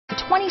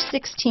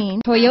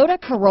2016 Toyota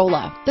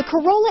Corolla. The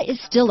Corolla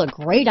is still a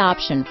great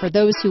option for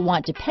those who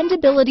want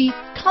dependability,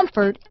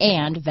 comfort,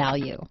 and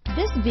value.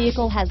 This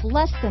vehicle has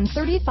less than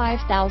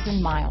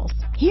 35,000 miles.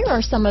 Here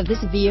are some of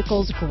this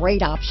vehicle's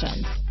great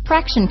options: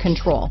 traction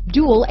control,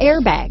 dual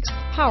airbags,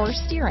 power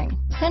steering,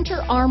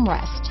 center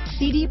armrest,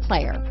 CD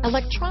player,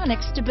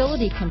 electronic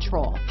stability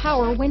control,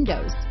 power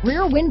windows,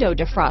 rear window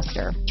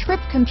defroster,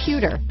 trip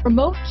computer,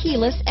 remote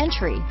keyless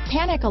entry,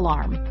 panic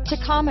alarm,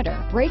 tachometer,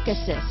 brake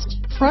assist,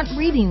 front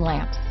reading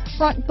lamps,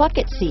 front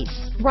bucket seats,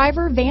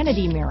 driver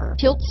vanity mirror,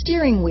 tilt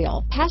steering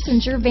wheel,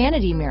 passenger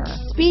vanity mirror,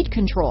 speed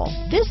control.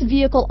 This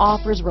vehicle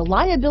offers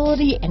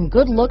reliability and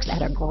good looks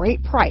at a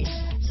great price.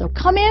 So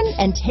come in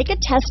and take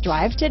a test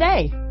drive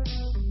today.